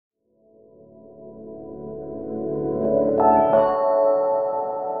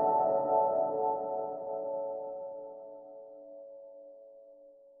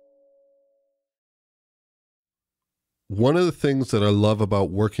one of the things that I love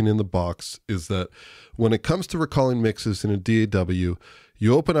about working in the box is that when it comes to recalling mixes in a DAW,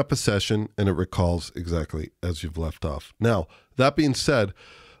 you open up a session and it recalls exactly as you've left off. Now, that being said,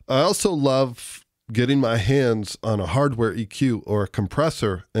 I also love getting my hands on a hardware EQ or a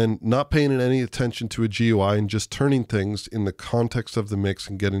compressor and not paying any attention to a GUI and just turning things in the context of the mix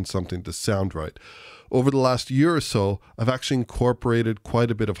and getting something to sound right. Over the last year or so, I've actually incorporated quite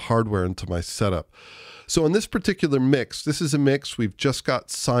a bit of hardware into my setup. So in this particular mix, this is a mix we've just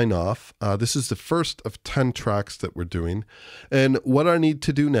got sign off. This is the first of 10 tracks that we're doing. And what I need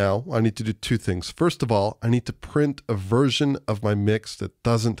to do now, I need to do two things. First of all, I need to print a version of my mix that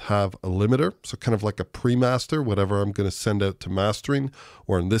doesn't have a limiter. So kind of like a pre-master, whatever I'm going to send out to mastering,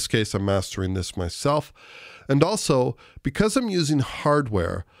 or in this case, I'm mastering this myself. And also, because I'm using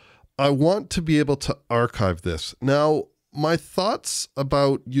hardware, I want to be able to archive this. Now, my thoughts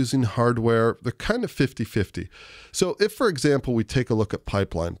about using hardware, they're kind of 50-50. So if, for example, we take a look at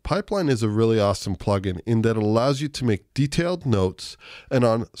Pipeline, Pipeline is a really awesome plugin in that it allows you to make detailed notes and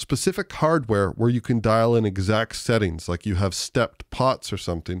on specific hardware where you can dial in exact settings, like you have stepped pots or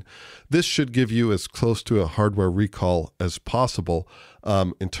something. This should give you as close to a hardware recall as possible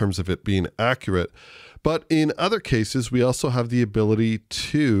in terms of it being accurate. But in other cases, we also have the ability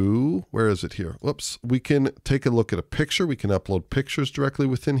to, where is it here? Whoops, we can take a look at a picture. We can upload pictures directly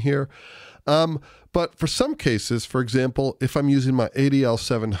within here. But for some cases, for example, if I'm using my ADL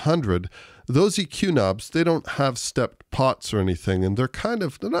 700, those EQ knobs, they don't have stepped pots or anything, and they're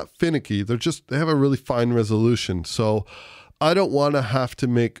not finicky. They have a really fine resolution. So I don't want to have to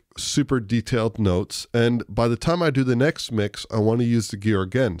make super detailed notes. And by the time I do the next mix, I want to use the gear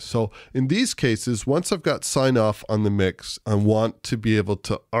again. So in these cases, once I've got sign off on the mix, I want to be able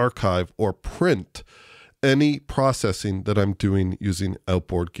to archive or print any processing that I'm doing using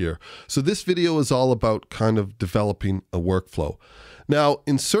outboard gear. So this video is all about kind of developing a workflow. Now,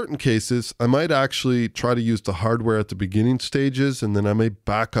 in certain cases, I might actually try to use the hardware at the beginning stages, and then I may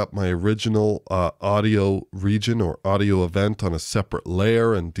back up my original audio region or audio event on a separate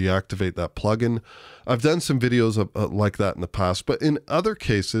layer and deactivate that plugin. I've done some videos like that in the past, but in other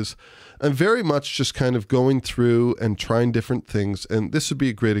cases, I'm very much just kind of going through and trying different things, and this would be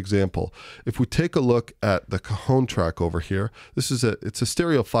a great example. If we take a look at the Cajon track over here, it's a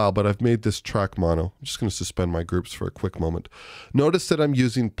stereo file, but I've made this track mono. I'm just going to suspend my groups for a quick moment. Notice that I'm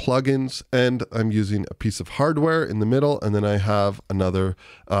using plugins and I'm using a piece of hardware in the middle, and then I have another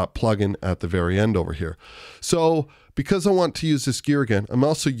plugin at the very end over here. So because I want to use this gear again, I'm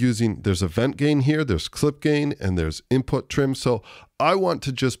also using, there's a vent gain here, there's clip gain, and there's input trim. So I want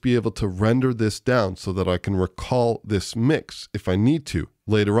to just be able to render this down so that I can recall this mix if I need to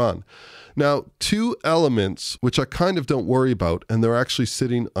later on. Now, two elements which I kind of don't worry about, and they're actually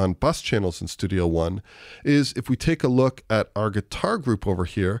sitting on bus channels in Studio One, is if we take a look at our guitar group over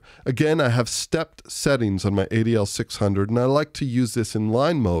here, again, I have stepped settings on my ADL 600, and I like to use this in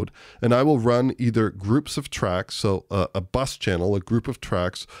line mode, and I will run either groups of tracks, so a bus channel, a group of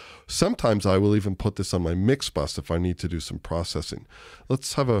tracks. Sometimes I will even put this on my mix bus if I need to do some processing.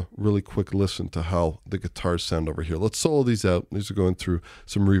 Let's have a really quick listen to how the guitars sound over here. Let's solo these out. These are going through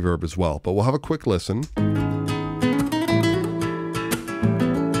some reverb as well, but we'll have a quick listen.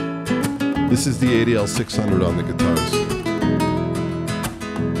 This is the ADL 600 on the guitars.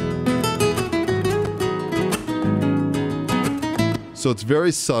 So it's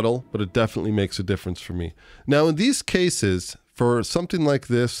very subtle, but it definitely makes a difference for me. Now in these cases, for something like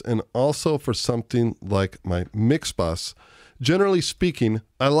this, and also for something like my mix bus, generally speaking,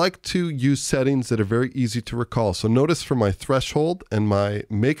 I like to use settings that are very easy to recall. So notice for my threshold and my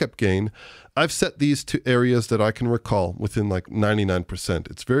makeup gain, I've set these to areas that I can recall within like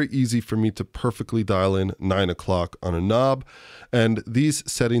 99%. It's very easy for me to perfectly dial in 9 o'clock on a knob. And these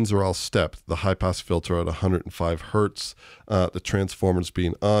settings are all stepped. The high pass filter at 105 Hertz, the transformers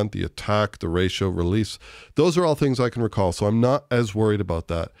being on, the attack, the ratio, release. Those are all things I can recall. So I'm not as worried about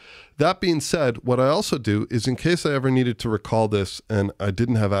that. That being said, what I also do is in case I ever needed to recall this and I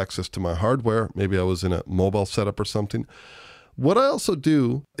didn't have access to my hardware, maybe I was in a mobile setup or something, what I also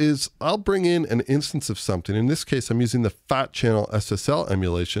do is I'll bring in an instance of something. In this case, I'm using the Fat Channel SSL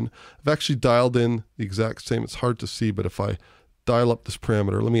emulation. I've actually dialed in the exact same. It's hard to see, but if I dial up this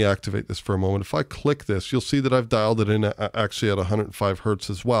parameter, let me activate this for a moment. If I click this, you'll see that I've dialed it in actually at 105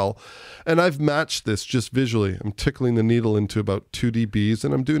 Hertz as well. And I've matched this just visually. I'm tickling the needle into about 2 dBs,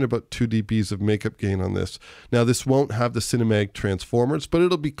 and I'm doing about 2 dBs of makeup gain on this. Now, this won't have the cinematic transformers, but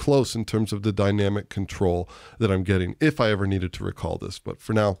it'll be close in terms of the dynamic control that I'm getting if I ever needed to recall this. But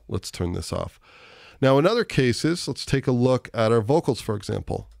for now, let's turn this off. Now, in other cases, let's take a look at our vocals, for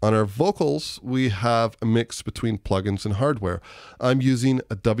example. On our vocals, we have a mix between plugins and hardware. I'm using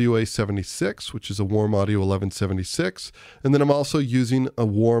a WA76, which is a Warm Audio 1176, and then I'm also using a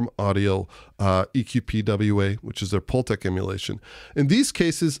Warm Audio EQP WA, which is their Pultec emulation. In these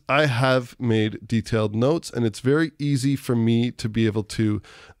cases, I have made detailed notes, and it's very easy for me to be able to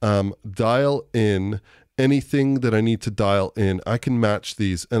dial in anything that I need to dial in. I can match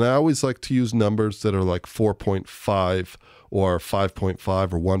these, and I always like to use numbers that are like 4.5 or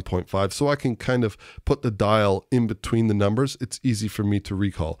 5.5 or 1.5, so I can kind of put the dial in between the numbers. It's easy for me to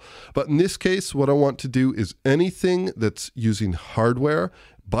recall. But in this case, what I want to do is anything that's using hardware,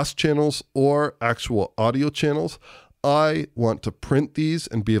 bus channels, or actual audio channels, I want to print these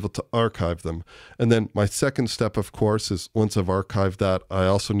and be able to archive them. And then my second step, of course, is once I've archived that, I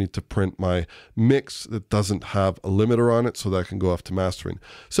also need to print my mix that doesn't have a limiter on it so that I can go off to mastering.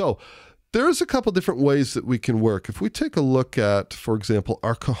 So there's a couple different ways that we can work. If we take a look at, for example,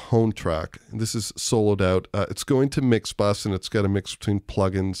 our Cajon track, and this is soloed out, it's going to mix bus, and it's got a mix between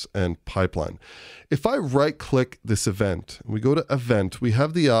plugins and pipeline. If I right click this event, and we go to event, we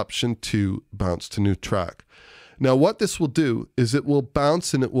have the option to bounce to new track. Now, what this will do is it will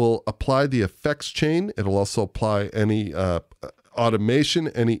bounce and it will apply the effects chain. It'll also apply any automation,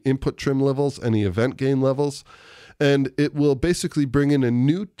 any input trim levels, any event gain levels, and it will basically bring in a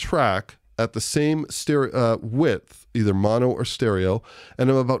new track at the same stereo width, either mono or stereo,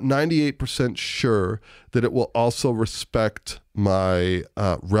 and I'm about 98% sure that it will also respect my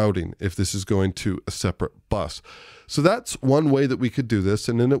routing if this is going to a separate bus. So that's one way that we could do this,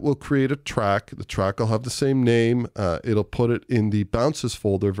 and then it will create a track. The track will have the same name. It'll put it in the bounces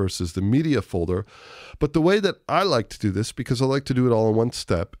folder versus the media folder. But the way that I like to do this, because I like to do it all in one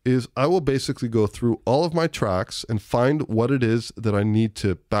step, is I will basically go through all of my tracks and find what it is that I need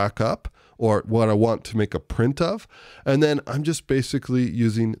to back up or what I want to make a print of. And then I'm just basically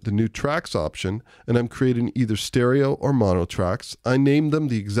using the new tracks option, and I'm creating either stereo or mono tracks. I name them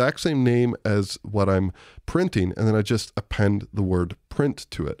the exact same name as what I'm printing, and then I just append the word print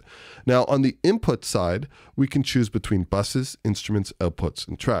to it. Now, on the input side, we can choose between buses, instruments, outputs,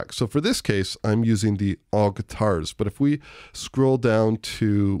 and tracks. So for this case, I'm using the all guitars. But if we scroll down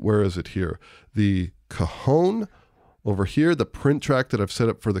to, where is it here? The Cajon. Over here, the print track that I've set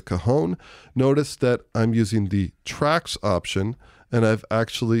up for the Cajon, notice that I'm using the tracks option, and I've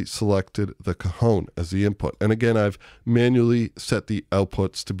actually selected the Cajon as the input. And again, I've manually set the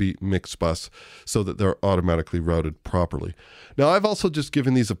outputs to be mix bus so that they're automatically routed properly. Now, I've also just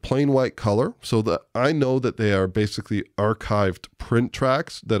given these a plain white color so that I know that they are basically archived print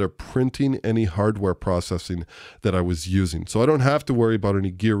tracks that are printing any hardware processing that I was using. So I don't have to worry about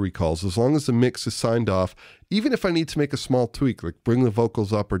any gear recalls. As long as the mix is signed off, even if I need to make a small tweak, like bring the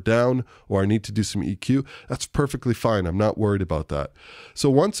vocals up or down, or I need to do some EQ, that's perfectly fine. I'm not worried about that. So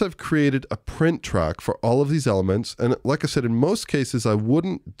once I've created a print track for all of these elements, and like I said, in most cases, I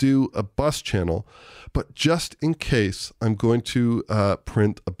wouldn't do a bus channel, but just in case, I'm going to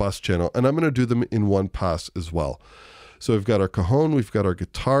print a bus channel, and I'm going to do them in one pass as well. So we've got our Cajon, we've got our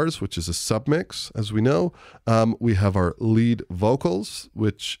guitars, which is a submix, as we know. We have our lead vocals,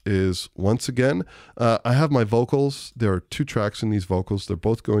 which is, once again, I have my vocals. There are two tracks in these vocals. They're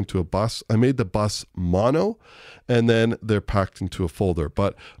both going to a bus. I made the bus mono, and then they're packed into a folder.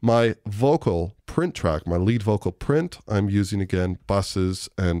 But my vocal print track, my lead vocal print, I'm using, again, buses,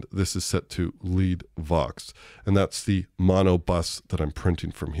 and this is set to lead vox. And that's the mono bus that I'm printing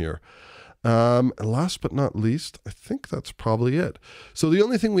from here. And last but not least, I think that's probably it. So the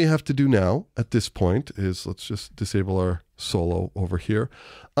only thing we have to do now at this point is, let's just disable our solo over here.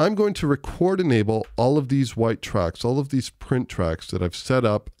 I'm going to record enable all of these white tracks, all of these print tracks that I've set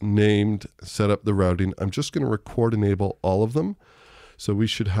up, named, set up the routing. I'm just going to record enable all of them. So we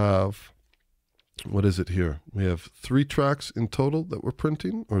should have, what is it here? We have 3 tracks in total that we're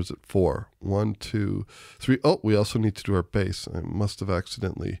printing, or is it 4? 1, 2, 3. Oh, we also need to do our bass. I must have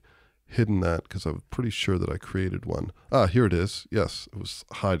accidentally hidden that because I was pretty sure that I created one. Ah, here it is. Yes, it was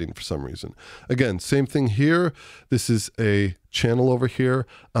hiding for some reason. Again, same thing here. This is a channel over here.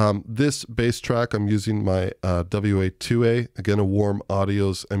 This bass track, I'm using my WA2A, again, a Warm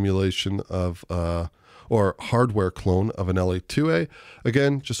Audio's emulation of, or hardware clone of an LA2A.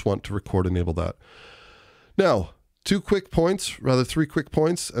 Again, just want to record enable that. Now, 3 quick points,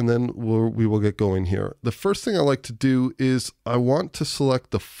 and then we will get going here. The first thing I like to do is I want to select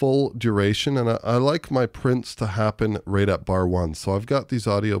the full duration, and I like my prints to happen right at bar 1. So I've got these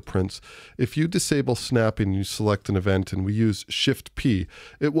audio prints. If you disable snapping, you select an event, and we use Shift P,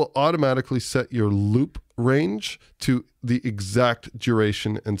 it will automatically set your loop range to the exact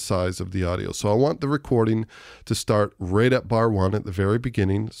duration and size of the audio. So I want the recording to start right at bar 1 at the very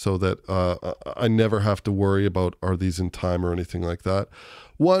beginning so that I never have to worry about are these in time or anything like that.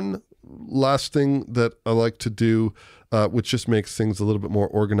 One last thing that I like to do, which just makes things a little bit more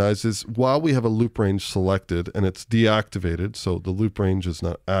organized, is while we have a loop range selected and it's deactivated, so the loop range is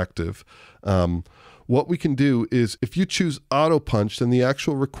not active, what we can do is if you choose auto punch, then the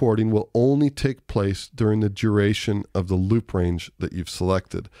actual recording will only take place during the duration of the loop range that you've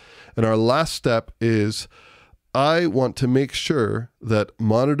selected. And our last step is I want to make sure that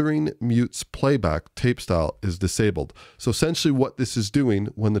monitoring mutes playback tape style is disabled. So essentially what this is doing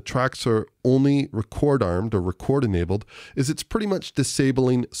when the tracks are only record armed or record enabled is it's pretty much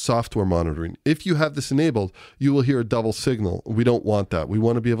disabling software monitoring. If you have this enabled, you will hear a double signal. We don't want that. We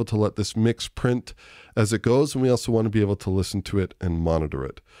want to be able to let this mix print as it goes, and we also want to be able to listen to it and monitor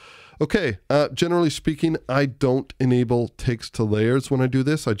it. Okay, generally speaking, I don't enable takes to layers when I do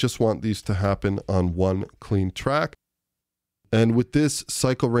this. I just want these to happen on one clean track. And with this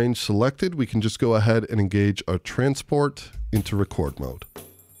cycle range selected, we can just go ahead and engage our transport into record mode.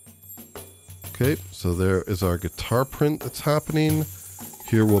 Okay, so there is our guitar print that's happening.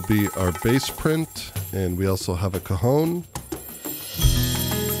 Here will be our bass print, and we also have a cajon.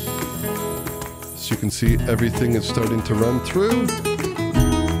 So you can see everything is starting to run through.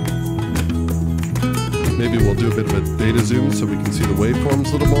 Maybe we'll do a bit of a data zoom so we can see the waveforms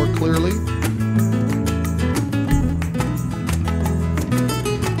a little more clearly.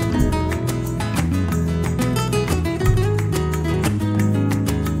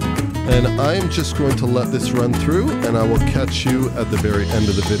 And I'm just going to let this run through, and I will catch you at the very end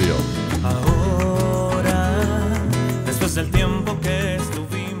of the video. Ahora, después del tiempo que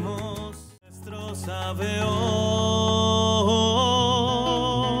estuvimos, nuestro sabe hoy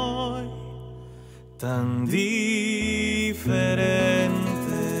tan diferente.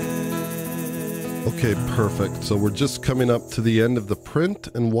 Okay, perfect. So we're just coming up to the end of the print,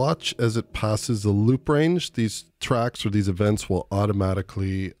 and watch as it passes the loop range. These tracks or these events will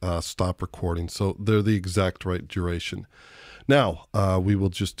automatically stop recording. So they're the exact right duration. Now, we will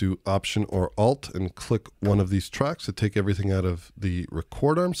just do Option or Alt and click one of these tracks to take everything out of the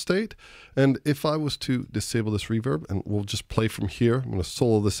record arm state. And if I was to disable this reverb, and we'll just play from here, I'm going to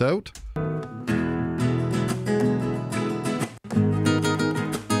solo this out.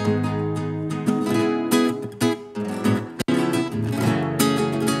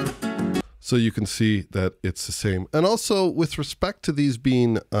 So you can see that it's the same. And also with respect to these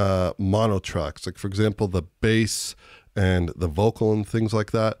being mono tracks, like for example, the bass and the vocal and things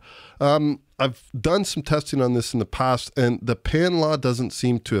like that, I've done some testing on this in the past, and the pan law doesn't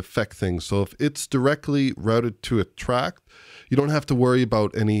seem to affect things. So if it's directly routed to a track, you don't have to worry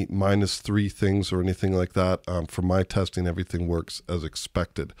about any -3 things or anything like that. For my testing, everything works as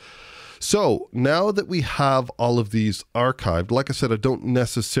expected. So now that we have all of these archived, like I said, I don't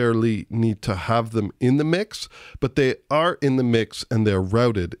necessarily need to have them in the mix, but they are in the mix and they're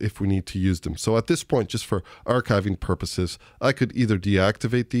routed if we need to use them. So at this point, just for archiving purposes, I could either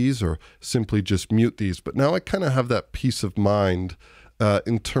deactivate these or simply just mute these. But now I kind of have that peace of mind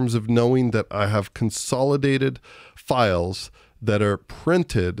in terms of knowing that I have consolidated files that are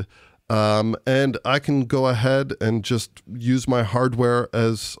printed, and I can go ahead and just use my hardware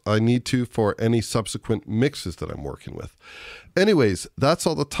as I need to for any subsequent mixes that I'm working with. Anyways, that's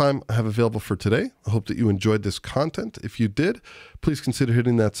all the time I have available for today. I hope that you enjoyed this content. If you did, please consider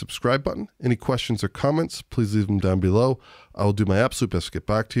hitting that subscribe button. Any questions or comments, please leave them down below. I will do my absolute best to get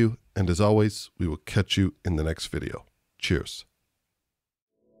back to you. And as always, we will catch you in the next video. Cheers.